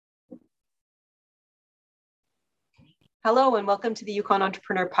Hello and welcome to the Yukon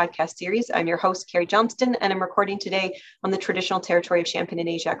Entrepreneur Podcast Series. I'm your host, Carrie Johnston, and I'm recording today on the traditional territory of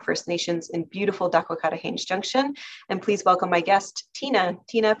Champagne-Aniak First Nations in beautiful Dakwakata-Haines Junction. And please welcome my guest, Teena.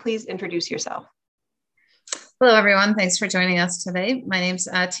 Teena, please introduce yourself. Hello, everyone. Thanks for joining us today. My name's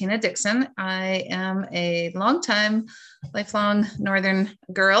Teena Dickson. I am a lifelong Northern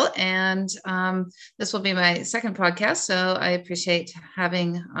girl, and this will be my second podcast. So I appreciate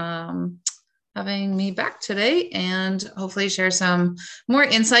having me back today and hopefully share some more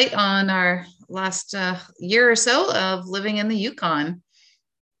insight on our last year or so of living in the Yukon.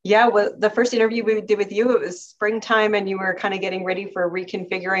 Yeah, well, the first interview we did with you, it was springtime and you were kind of getting ready for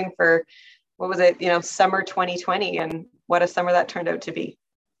reconfiguring for, what was it, summer 2020, and what a summer that turned out to be.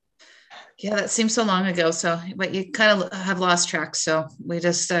 Yeah, that seems so long ago. But you kind of have lost track. So we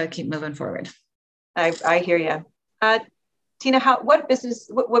just keep moving forward. I hear you. Teena, what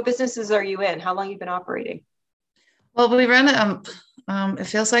businesses are you in? How long have you been operating? Well, we run, it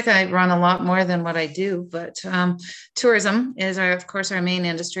feels like I run a lot more than what I do, but tourism is, of course, our main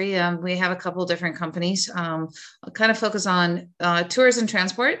industry. We have a couple different companies, kind of focus on tours and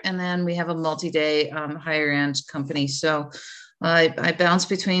transport, and then we have a multi-day higher end company. So I bounce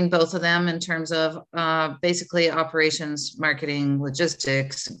between both of them in terms of basically operations, marketing,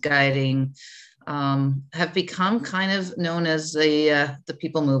 logistics, guiding. Have become kind of known as the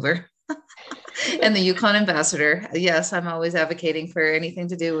people mover and the Yukon ambassador. Yes, I'm always advocating for anything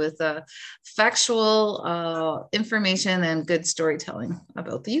to do with factual information and good storytelling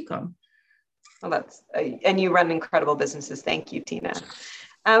about the Yukon. Well, and you run incredible businesses. Thank you, Teena.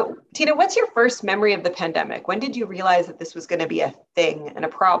 Teena, what's your first memory of the pandemic? When did you realize that this was going to be a thing and a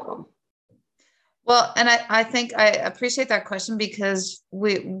problem? Well, and I think I appreciate that question because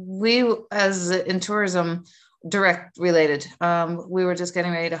we as in tourism, direct related, we were just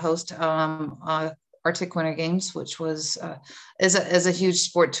getting ready to host Arctic Winter Games, which was is a huge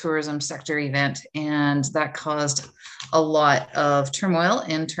sport tourism sector event, and that caused a lot of turmoil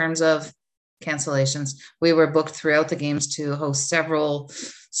in terms of cancellations. We were booked throughout the games to host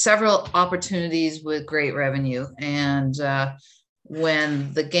several opportunities with great revenue, and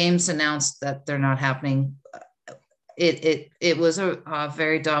when the games announced that they're not happening, it was a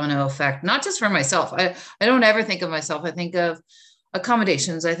very domino effect, not just for myself. I don't ever think of myself. I think of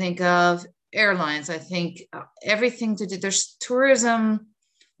accommodations. I think of airlines. I think everything to do. There's tourism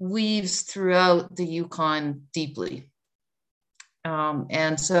weaves throughout the Yukon deeply.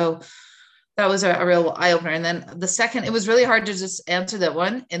 And so that was a real eye opener. And then the second, it was really hard to just answer that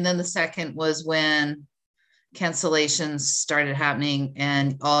one. And then the second was when cancellations started happening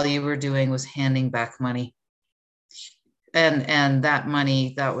and all you were doing was handing back money. And that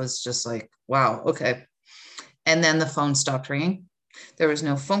money, that was just like, wow, okay. And then the phone stopped ringing. There was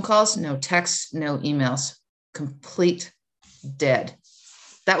no phone calls, no texts, no emails, complete dead.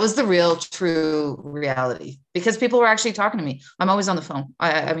 That was the real true reality because people were actually talking to me. I'm always on the phone.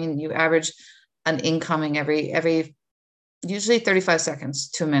 I mean, you average an incoming every usually 35 seconds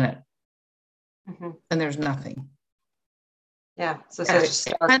to a minute. Mm-hmm. And there's nothing. Yeah. So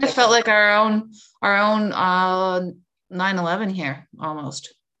it kind of felt like our own 9/11 here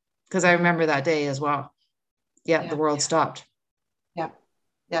almost, because I remember that day as well. Yeah, the world stopped. Yeah.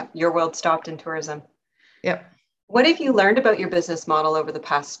 Your world stopped in tourism. Yep. What have you learned about your business model over the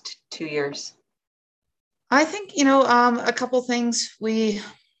past 2 years? I think, a couple things. You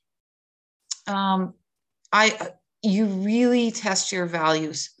really test your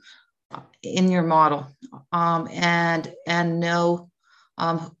values in your model, and know,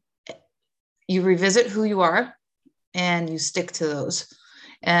 you revisit who you are and you stick to those.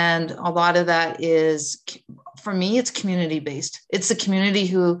 And a lot of that is, for me, it's community based. It's the community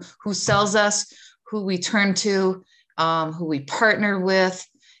who sells us, who we turn to, who we partner with,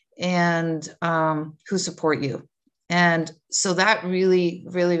 and who support you. And so that really,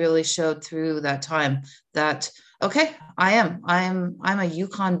 really, really showed through that time that, okay, I'm a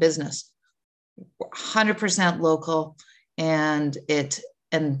Yukon business, 100% local, and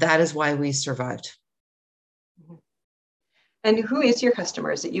that is why we survived. And who is your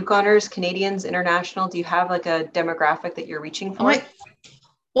customer? Is it Yukoners, Canadians, international? Do you have like a demographic that you're reaching for?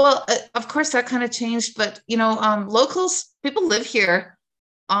 Well, of course that kind of changed, but locals, people live here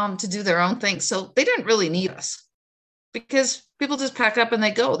to do their own thing. So they didn't really need us because people just pack up and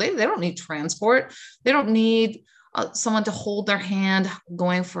they go. They don't need transport. They don't need someone to hold their hand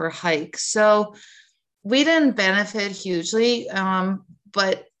going for a hike. So we didn't benefit hugely,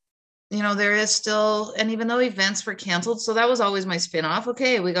 but there is still, and even though events were canceled, so that was always my spin-off.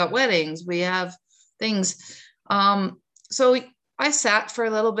 Okay, we got weddings, we have things. So I sat for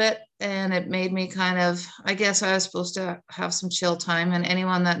a little bit, and it made me kind of, I guess I was supposed to have some chill time. And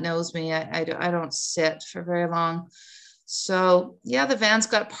anyone that knows me, I don't sit for very long. So yeah, the vans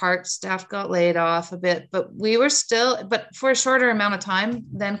got parked, staff got laid off a bit, but we were still, but for a shorter amount of time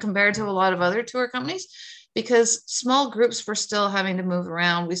than compared to a lot of other tour companies, because small groups were still having to move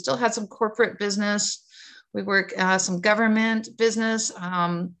around. We still had some corporate business. We work some government business,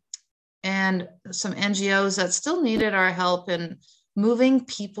 and some NGOs that still needed our help in moving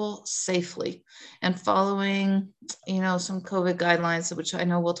people safely and following, some COVID guidelines, which I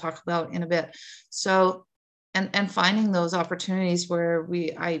know we'll talk about in a bit. So, and finding those opportunities where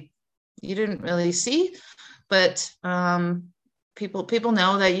you didn't really see, but people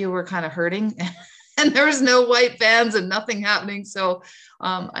know that you were kind of hurting and there was no white vans and nothing happening. So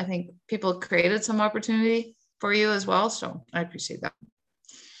I think people created some opportunity for you as well. So I appreciate that.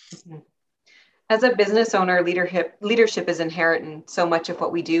 Mm-hmm. As a business owner, leadership is inherent in so much of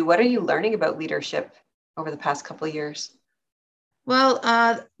what we do. What are you learning about leadership over the past couple of years? Well,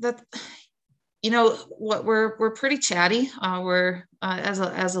 what we're pretty chatty. We're as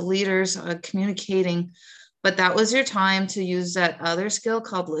a leaders communicating, but that was your time to use that other skill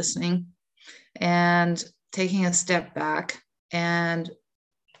called listening and taking a step back and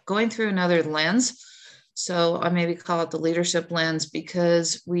going through another lens. So I maybe call it the leadership lens,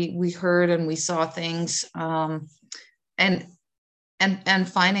 because we heard and we saw things, and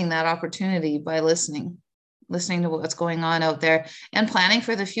finding that opportunity by listening to what's going on out there and planning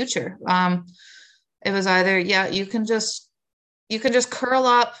for the future. It was either, you can just curl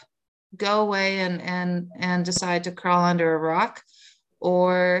up, go away and decide to crawl under a rock,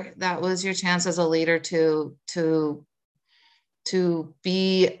 or that was your chance as a leader to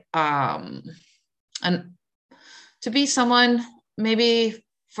be and to be someone, maybe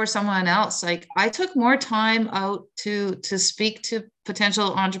for someone else. Like, I took more time out to speak to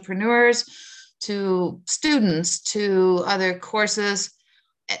potential entrepreneurs, to students, to other courses.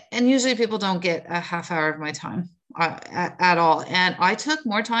 And usually people don't get a half hour of my time at all. And I took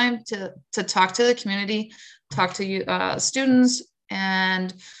more time to talk to the community, talk to students,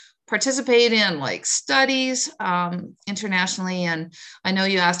 and participate in like studies internationally. And I know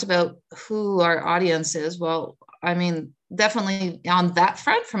you asked about who our audience is. Well, I mean, definitely on that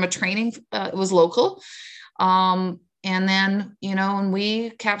front, from a training, it was local. And then, when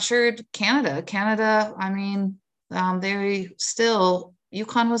we captured Canada, I mean,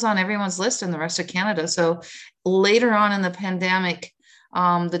 Yukon was on everyone's list in the rest of Canada. So later on in the pandemic,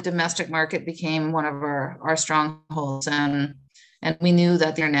 the domestic market became one of our strongholds, and we knew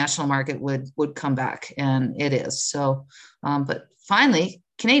that the international market would come back, and it is. So, but finally,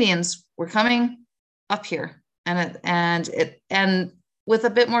 Canadians were coming up here, and with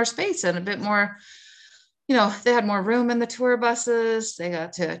a bit more space and a bit more, they had more room in the tour buses. They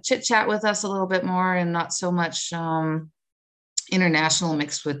got to chit chat with us a little bit more, and not so much international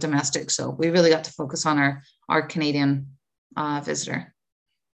mixed with domestic. So we really got to focus on our Canadian visitor.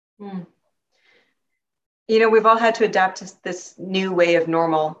 Mm. We've all had to adapt to this new way of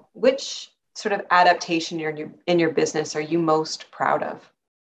normal. Which sort of adaptation in your business are you most proud of?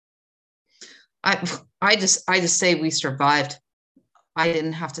 I just say we survived. I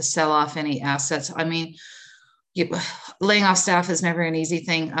didn't have to sell off any assets. I mean, laying off staff is never an easy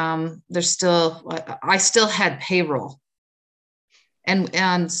thing. I still had payroll,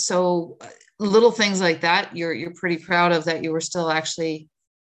 and so little things like that, you're pretty proud of, that you were still actually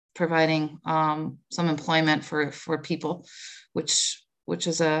providing some employment for people, which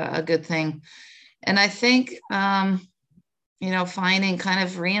is a good thing. And I think finding, kind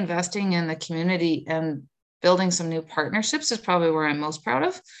of reinvesting in the community and building some new partnerships is probably where I'm most proud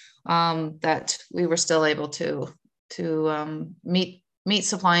of, that we were still able to meet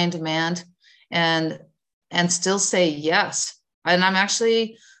supply and demand and still say yes. And I'm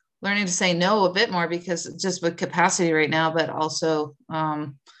actually learning to say no a bit more, because just with capacity right now, but also,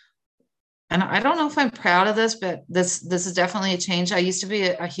 and I don't know if I'm proud of this, but this is definitely a change. I used to be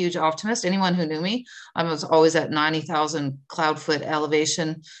a huge optimist. Anyone who knew me, I was always at 90,000 cloud foot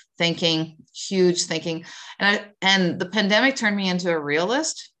elevation thinking, huge thinking. And the pandemic turned me into a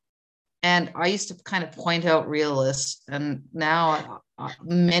realist. And I used to kind of point out realists. And now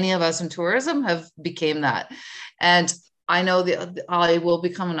many of us in tourism have became that. And I know I will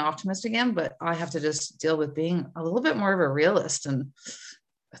become an optimist again, but I have to just deal with being a little bit more of a realist. And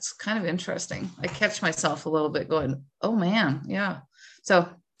that's kind of interesting. I catch myself a little bit going, oh man, yeah. So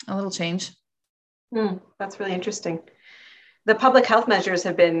a little change. That's really interesting. The public health measures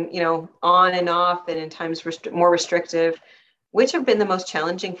have been, on and off, and in times more restrictive. Which have been the most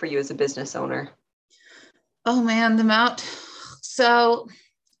challenging for you as a business owner? Oh man, So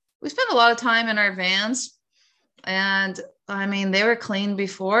we spent a lot of time in our vans, and I mean, they were clean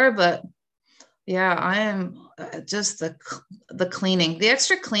before, but yeah, I am just the cleaning, the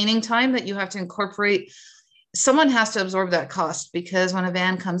extra cleaning time that you have to incorporate. Someone has to absorb that cost, because when a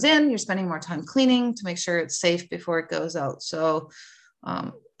van comes in, you're spending more time cleaning to make sure it's safe before it goes out. So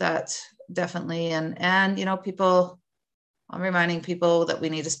that's definitely, and you know, people, I'm reminding people that we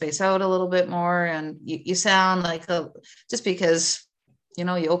need to space out a little bit more. And you sound like just because, you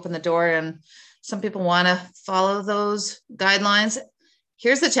know, you open the door and some people want to follow those guidelines.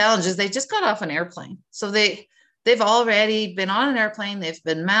 Here's the challenge: is they just got off an airplane. So they've already been on an airplane. They've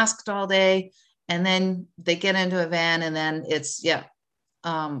been masked all day. And then they get into a van, and then it's, the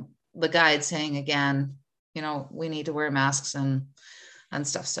guide saying again, you know, we need to wear masks and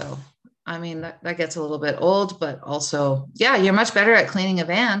stuff. So, I mean, that gets a little bit old, but also, yeah, you're much better at cleaning a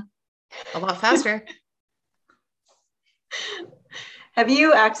van, a lot faster. Have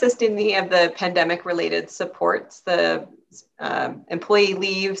you accessed any of the pandemic related supports, the employee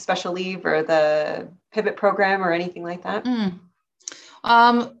leave, special leave, or the pivot program or anything like that?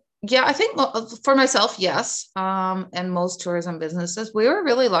 Yeah, I think for myself, yes. And most tourism businesses, we were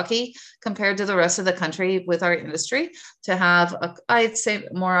really lucky compared to the rest of the country with our industry to have, I'd say,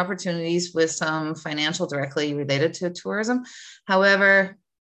 more opportunities with some financial directly related to tourism. However,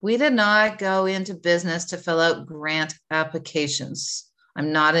 we did not go into business to fill out grant applications.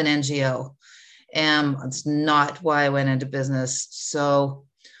 I'm not an NGO, and it's not why I went into business. So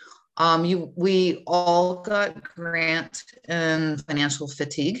we all got grant and financial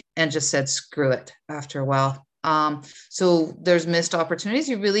fatigue and just said, screw it after a while. So there's missed opportunities.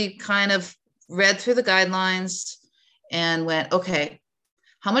 You really kind of read through the guidelines and went, okay,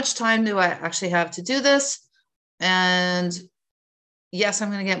 how much time do I actually have to do this? And yes, I'm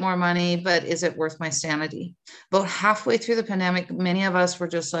going to get more money, but is it worth my sanity? About halfway through the pandemic, many of us were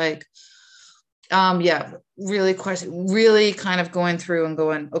just like, really kind of going through and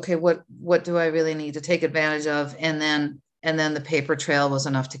going, okay, what do I really need to take advantage of? And then the paper trail was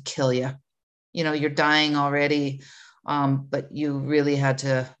enough to kill you. You know, you're dying already, but you really had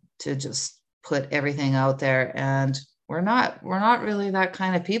to just put everything out there. And we're not really that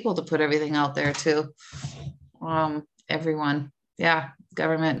kind of people to put everything out there to everyone. Yeah,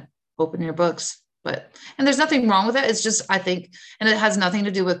 government, open your books. And there's nothing wrong with it. It's just, I think, and it has nothing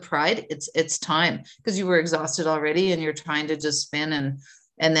to do with pride. It's time, because you were exhausted already and you're trying to just spin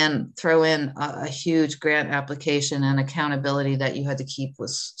and then throw in a huge grant application, and accountability that you had to keep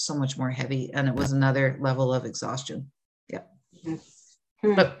was so much more heavy. And it was another level of exhaustion. Yeah.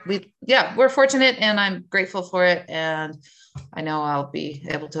 Mm-hmm. But we're fortunate, and I'm grateful for it. And I know I'll be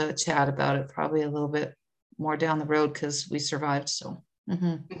able to chat about it probably a little bit more down the road, because we survived. So,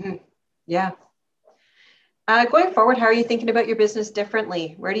 yeah. Going forward, how are you thinking about your business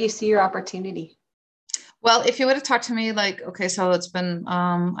differently? Where do you see your opportunity? Well, if you would have talked to me like, okay, so it's been,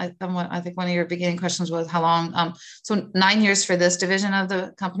 I think one of your beginning questions was how long? So 9 years for this division of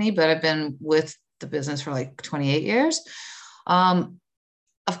the company, but I've been with the business for like 28 years.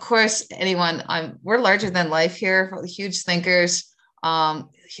 Of course, we're larger than life here, huge thinkers,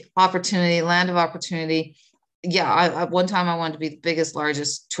 opportunity, land of opportunity. Yeah, at one time I wanted to be the biggest,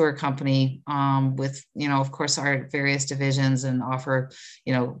 largest tour company with, you know, of course, our various divisions, and offer,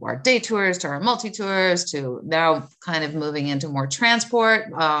 you know, our day tours to our multi-tours, to now kind of moving into more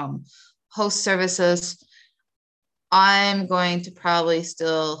transport, host services. I'm going to probably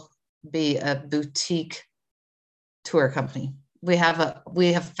still be a boutique tour company. We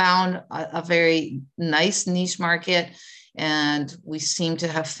have found a very nice niche market, and we seem to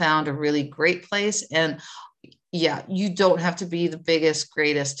have found a really great place. And yeah, you don't have to be the biggest,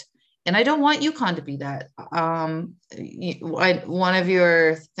 greatest. And I don't want Yukon to be that. One of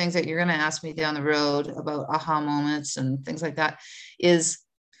your things that you're going to ask me down the road about aha moments and things like that is,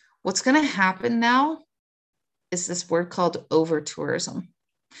 what's going to happen now is this word called over tourism.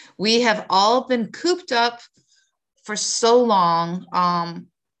 We have all been cooped up for so long.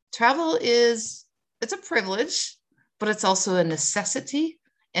 Travel it's a privilege, but it's also a necessity,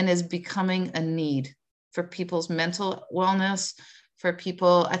 and is becoming a need for people's mental wellness, for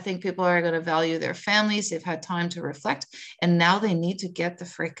people. I think people are going to value their families. They've had time to reflect, and now they need to get the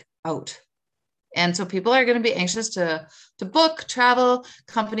frick out. And so people are going to be anxious to book, travel.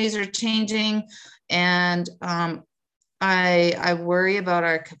 Companies are changing. And I worry about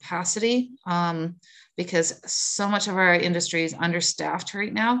our capacity because so much of our industry is understaffed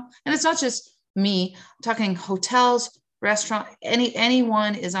right now. And it's not just me. I'm talking hotels, restaurant,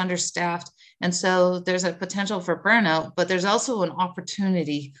 anyone is understaffed. And so there's a potential for burnout, but there's also an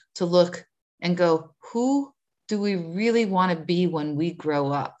opportunity to look and go, who do we really want to be when we grow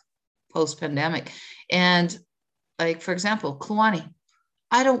up post-pandemic? And like, for example, Kluane,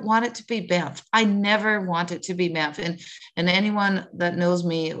 I don't want it to be Banff. I never want it to be Banff. And anyone that knows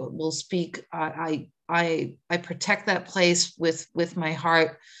me will speak. I protect that place with my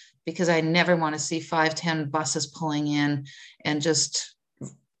heart, because I never want to see 5-10 buses pulling in and just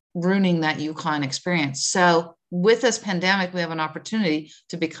ruining that Yukon experience. So with this pandemic, we have an opportunity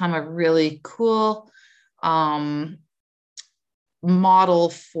to become a really cool model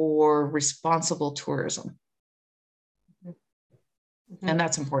for responsible tourism. Mm-hmm. And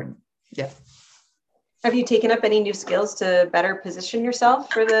that's important. Yeah. Have you taken up any new skills to better position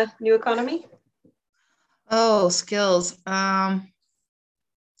yourself for the new economy? Oh, skills.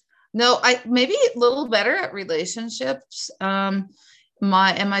 No, I maybe a little better at relationships.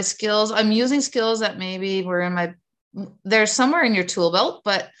 My skills, I'm using skills that maybe were in my, they're somewhere in your tool belt,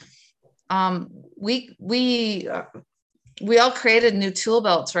 but we all created new tool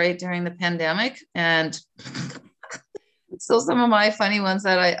belts, right, during the pandemic. And so some of my funny ones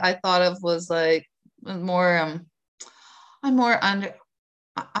that I thought of was like more, I'm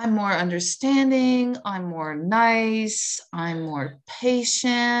more understanding, I'm more nice, I'm more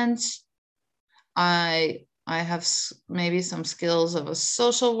patient. I have maybe some skills of a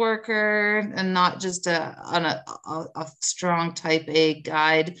social worker, and not just a strong type A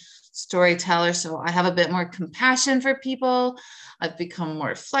guide storyteller. So I have a bit more compassion for people. I've become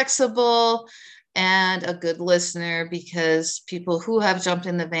more flexible and a good listener, because people who have jumped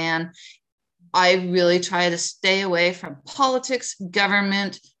in the van, I really try to stay away from politics,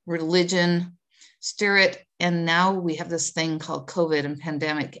 government, religion, steer it. And now we have this thing called COVID and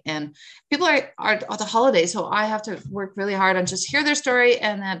pandemic, and people are at the holidays. So I have to work really hard on just hear their story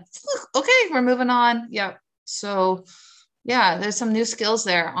and then, okay, we're moving on. Yeah. So yeah, there's some new skills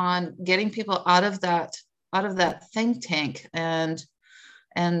there on getting people out of that think tank and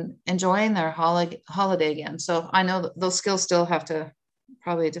enjoying their holiday again. So I know that those skills still have to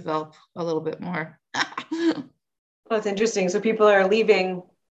probably develop a little bit more. Well, it's interesting. So people are leaving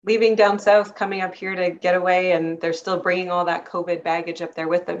down south, coming up here to get away, and they're still bringing all that COVID baggage up there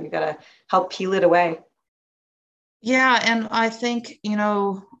with them. You got to help peel it away. Yeah. And I think,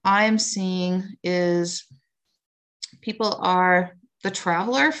 I'm seeing is people are the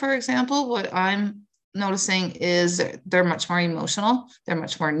traveler, for example. What I'm noticing is they're much more emotional. They're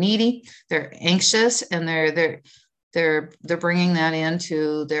much more needy. They're anxious, and they're bringing that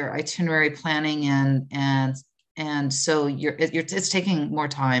into their itinerary planning, and so it's taking more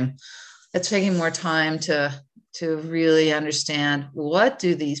time. It's taking more time to really understand, what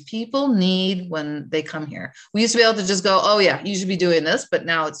do these people need when they come here? We used to be able to just go, oh yeah, you should be doing this, but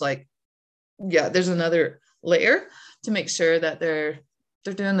now it's like, yeah, there's another layer to make sure that they're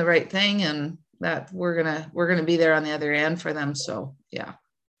doing the right thing, and that we're gonna be there on the other end for them. So yeah.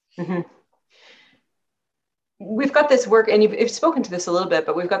 Mm-hmm. We've got this work, and you've spoken to this a little bit,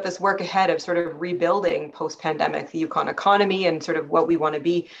 but we've got this work ahead of sort of rebuilding post-pandemic the Yukon economy and sort of what we want to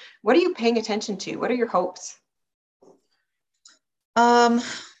be. What are you paying attention to? What are your hopes? Well,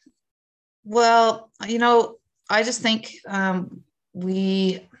 I just think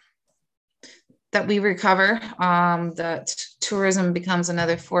we recover, that tourism becomes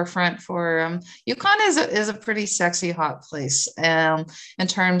another forefront for Yukon is a pretty sexy, hot place in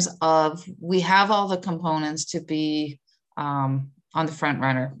terms of we have all the components to be on the front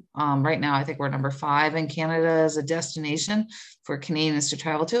runner. Right now, I think we're number 5 in Canada as a destination for Canadians to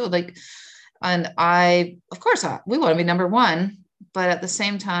travel to. And of course, we want to be number 1, but at the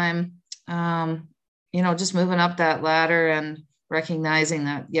same time, just moving up that ladder and recognizing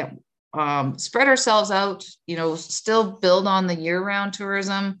that, yeah, spread ourselves out, still build on the year-round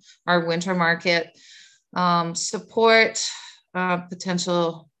tourism, our winter market, support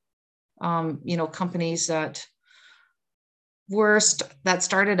potential, companies that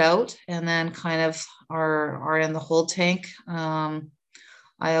started out and then kind of are in the hold tank.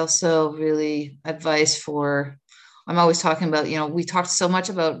 I also really advise I'm always talking about, we talked so much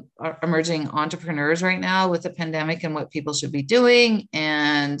about emerging entrepreneurs right now with the pandemic and what people should be doing.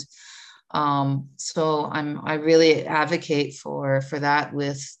 And so I really advocate for that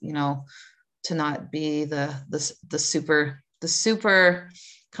with, to not be the super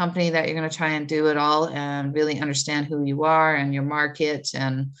company that you're going to try and do it all, and really understand who you are and your market,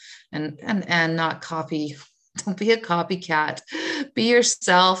 and not copy. Don't be a copycat. Be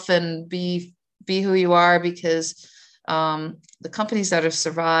yourself and be who you are, because the companies that have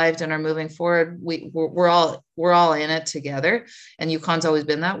survived and are moving forward, we're all in it together, and Yukon's always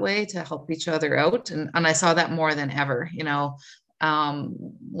been that way, to help each other out, and I saw that more than ever.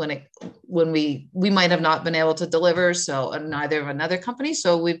 when we might have not been able to deliver, so neither of another company.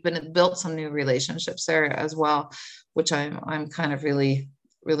 So we've built some new relationships there as well, which I'm kind of really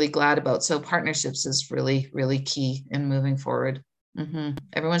glad about. So partnerships is really key in moving forward.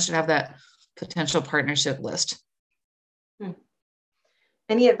 Everyone should have that potential partnership list.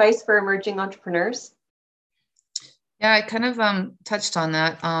 Any advice for emerging entrepreneurs? Yeah, I kind of touched on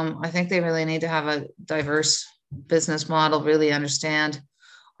that. I think they really need to have a diverse business model, really understand,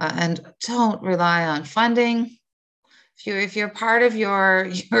 and don't rely on funding. If you're part of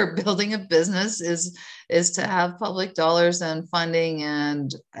your building a business is to have public dollars and funding,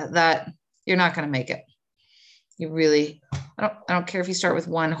 and that you're not going to make it. You really, I don't care if you start with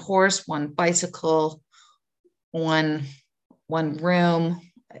one horse, one bicycle, one room.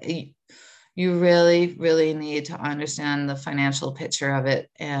 You really need to understand the financial picture of it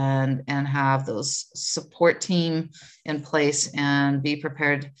and have those support team in place and be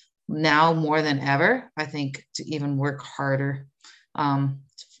prepared now more than ever, I think, to even work harder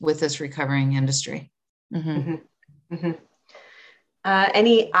with this recovering industry.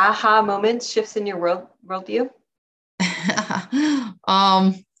 Any aha moments, shifts in your worldview?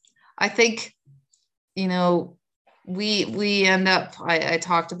 I think, we end up, I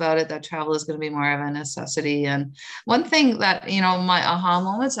talked about it, that travel is going to be more of a necessity. And one thing that, my aha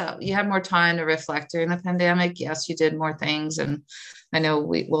moments, you had more time to reflect during the pandemic. Yes, you did more things. And I know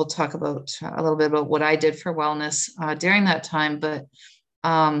we'll talk about a little bit about what I did for wellness during that time. But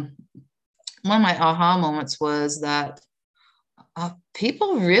one of my aha moments was that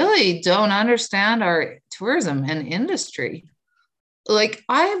people really don't understand our tourism and industry. Like,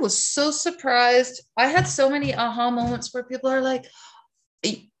 I was so surprised. I had so many aha moments where people are like,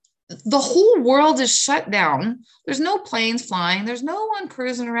 the whole world is shut down. There's no planes flying. There's no one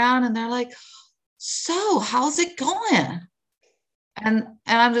cruising around. And they're like, so how's it going? And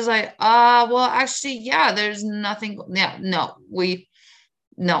I'm just like, well, actually, yeah, there's nothing. Yeah, no,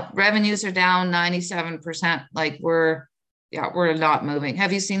 revenues are down 97%. Like we're not moving.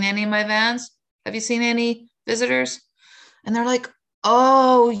 Have you seen any of my vans? Have you seen any visitors? And they're like,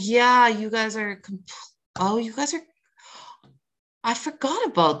 oh yeah, you guys are, I forgot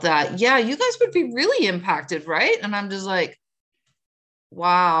about that. Yeah, you guys would be really impacted, right? And I'm just like,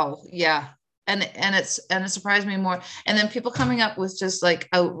 wow, yeah. And it surprised me more. And then people coming up with just like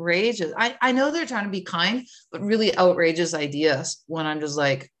outrageous, I know they're trying to be kind, but really outrageous ideas when I'm just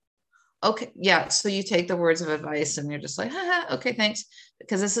like, okay, yeah. So you take the words of advice and you're just like, haha, okay, thanks.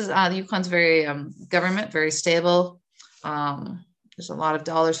 Because this is, the Yukon's very government, very stable. There's a lot of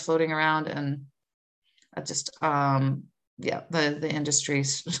dollars floating around, and I just, the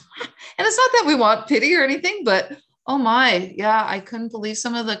industries. And it's not that we want pity or anything, but oh my, yeah, I couldn't believe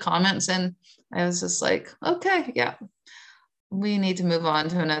some of the comments. And I was just like, okay, yeah, we need to move on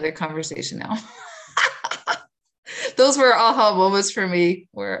to another conversation now. Those were aha moments for me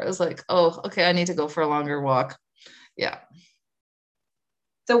where I was like, oh, okay, I need to go for a longer walk. Yeah.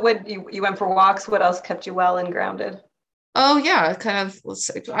 So when you went for walks, what else kept you well and grounded? Oh yeah, kind of,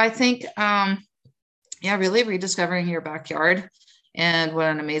 I think, really rediscovering your backyard and what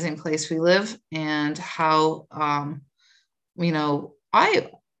an amazing place we live, and how, I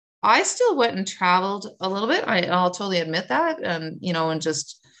still went and traveled a little bit. I'll totally admit that. And, and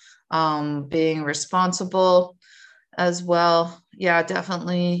just being responsible as well. Yeah,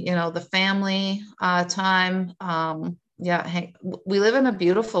 definitely, the family time. Hey, we live in a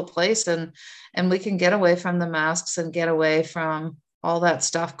beautiful place, and we can get away from the masks and get away from all that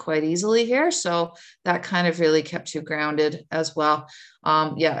stuff quite easily here. So that kind of really kept you grounded as well.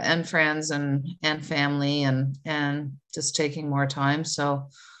 And friends and family and just taking more time. So,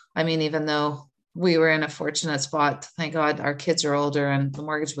 I mean, even though we were in a fortunate spot, thank God our kids are older and the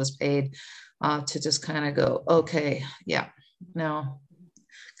mortgage was paid, to just kind of go, okay, yeah, no,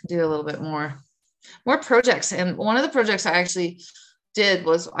 do a little bit more projects. And one of the projects I actually did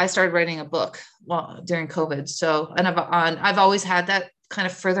was I started writing a book during COVID. So, and I've always had that kind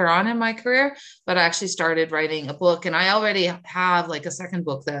of further on in my career, but I actually started writing a book, and I already have like a second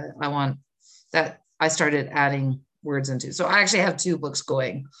book that I started adding words into. So I actually have 2 books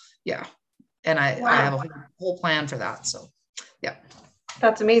going. Yeah. And I have a whole plan for that. So yeah.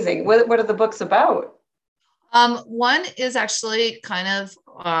 That's amazing. What are the books about? One is actually kind of,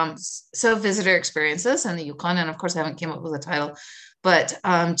 so visitor experiences in the Yukon. And of course I haven't came up with a title, but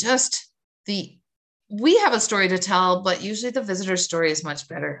we have a story to tell, but usually the visitor story is much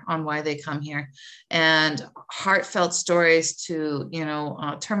better on why they come here, and heartfelt stories to,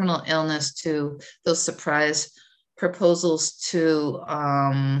 terminal illness, to those surprise proposals, to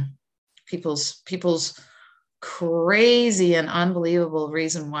people's crazy and unbelievable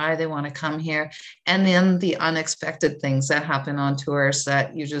reason why they want to come here. And then the unexpected things that happen on tours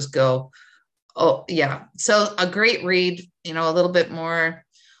that you just go, oh yeah. So a great read, a little bit more,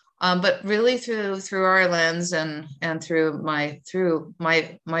 but really through our lens and through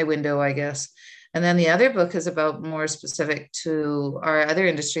my window, I guess. And then the other book is about more specific to our other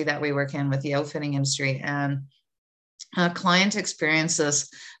industry that we work in, with the outfitting industry, and client experiences,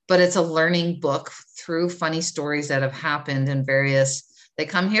 but it's a learning book through funny stories that have happened in various, they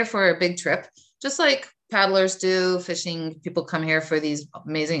come here for a big trip, just like paddlers do, fishing people come here for these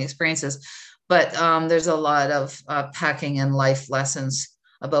amazing experiences. But there's a lot of packing and life lessons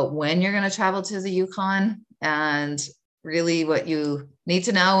about when you're going to travel to the Yukon, and really what you need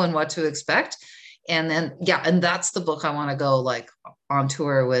to know and what to expect. And then, and that's the book I want to go like on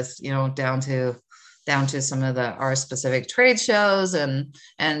tour with, down to some of our specific trade shows and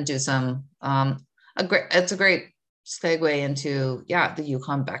do some, it's a great segue into, the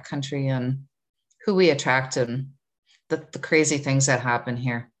Yukon backcountry and who we attract and the crazy things that happen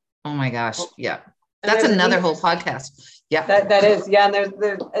here. Oh my gosh. Yeah. That's another whole podcast. Yeah. That is. Yeah. And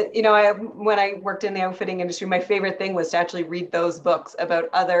there's when I worked in the outfitting industry, my favorite thing was to actually read those books about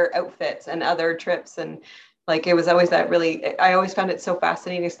other outfits and other trips. And like, it was always I always found it so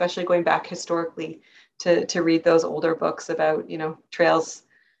fascinating, especially going back historically to read those older books about, trails,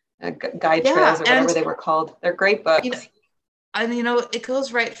 guide trails or whatever they were called. They're great books. It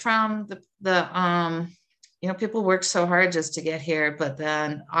goes right from the people work so hard just to get here, but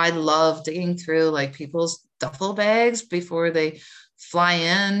then I love digging through like people's duffel bags before they fly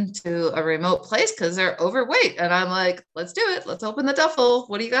in to a remote place because they're overweight. And I'm like, let's do it. Let's open the duffel.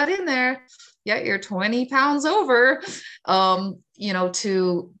 What do you got in there? Yeah, you're 20 pounds over,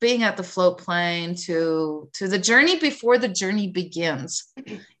 to being at the float plane, to the journey before the journey begins.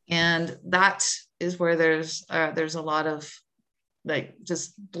 And that is where there's a lot of like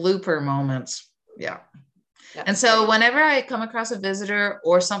just blooper moments. Yeah. And so whenever I come across a visitor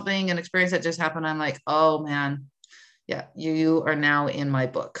or something, an experience that just happened, I'm like, oh man, yeah, you are now in my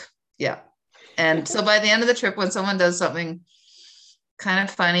book. Yeah. And so by the end of the trip, when someone does something kind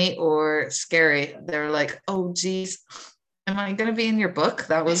of funny or scary, they're like, oh geez, am I going to be in your book?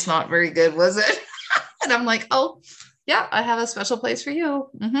 That was not very good, was it? And I'm like, oh yeah, I have a special place for you.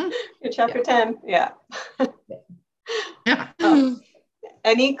 Mm-hmm. Your chapter 10. Yeah. Yeah.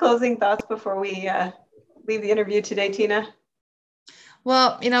 Any closing thoughts before we leave the interview today, Teena?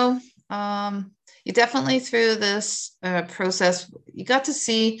 Well, you definitely through this process, you got to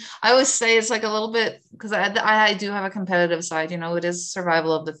see, I always say it's like a little bit, because I do have a competitive side, it is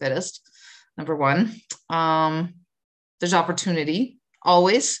survival of the fittest, number one. There's opportunity,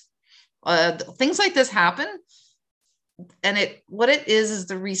 always. Things like this happen, and what it is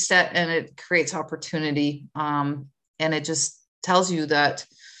the reset, and it creates opportunity. And it just tells you that,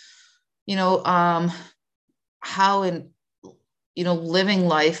 how living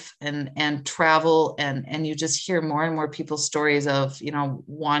life and travel, and you just hear more and more people's stories of,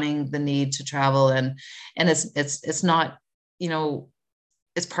 wanting the need to travel, and it's not,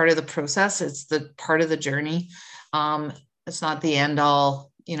 it's part of the process. It's the part of the journey. It's not the end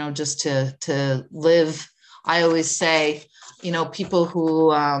all, just to live. I always say, people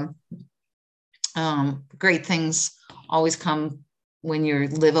who, great things always come when you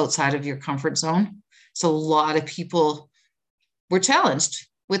live outside of your comfort zone. So a lot of people were challenged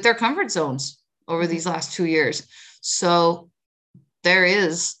with their comfort zones over these last 2 years. So there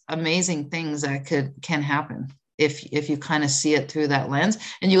is amazing things that can happen if you kind of see it through that lens,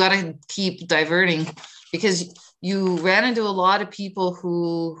 and you got to keep diverting, because you ran into a lot of people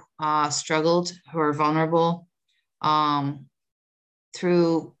who struggled, who are vulnerable,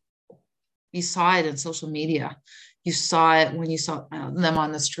 you saw it in social media. You saw it when you saw them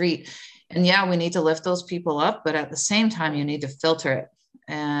on the street. And yeah, we need to lift those people up, but at the same time, you need to filter it.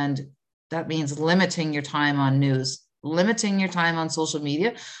 And that means limiting your time on news, limiting your time on social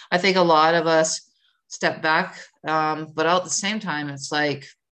media. I think a lot of us step back, but at the same time, it's like,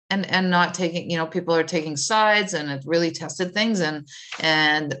 and not taking, people are taking sides, and it really tested things. And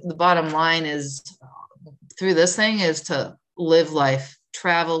the bottom line is, through this thing, is to live life,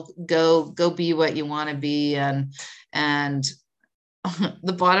 travel, go be what you want to be. And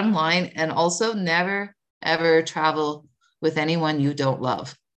the bottom line, and also never, ever travel with anyone you don't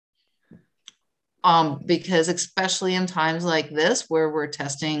love. Because especially in times like this, where we're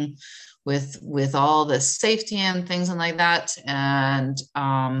testing with all the safety and things and like that, and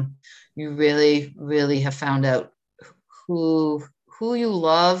you really, really have found out who you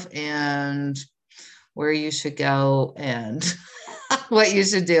love and where you should go, and what you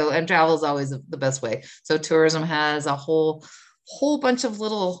should do. And travel is always the best way. So tourism has a whole bunch of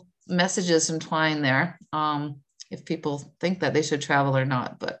little messages entwined there. If people think that they should travel or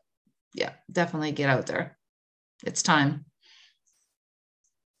not, but yeah, definitely get out there. It's time.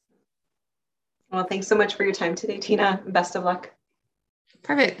 Well, thanks so much for your time today, Teena. Best of luck.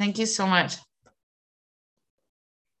 Perfect. Thank you so much.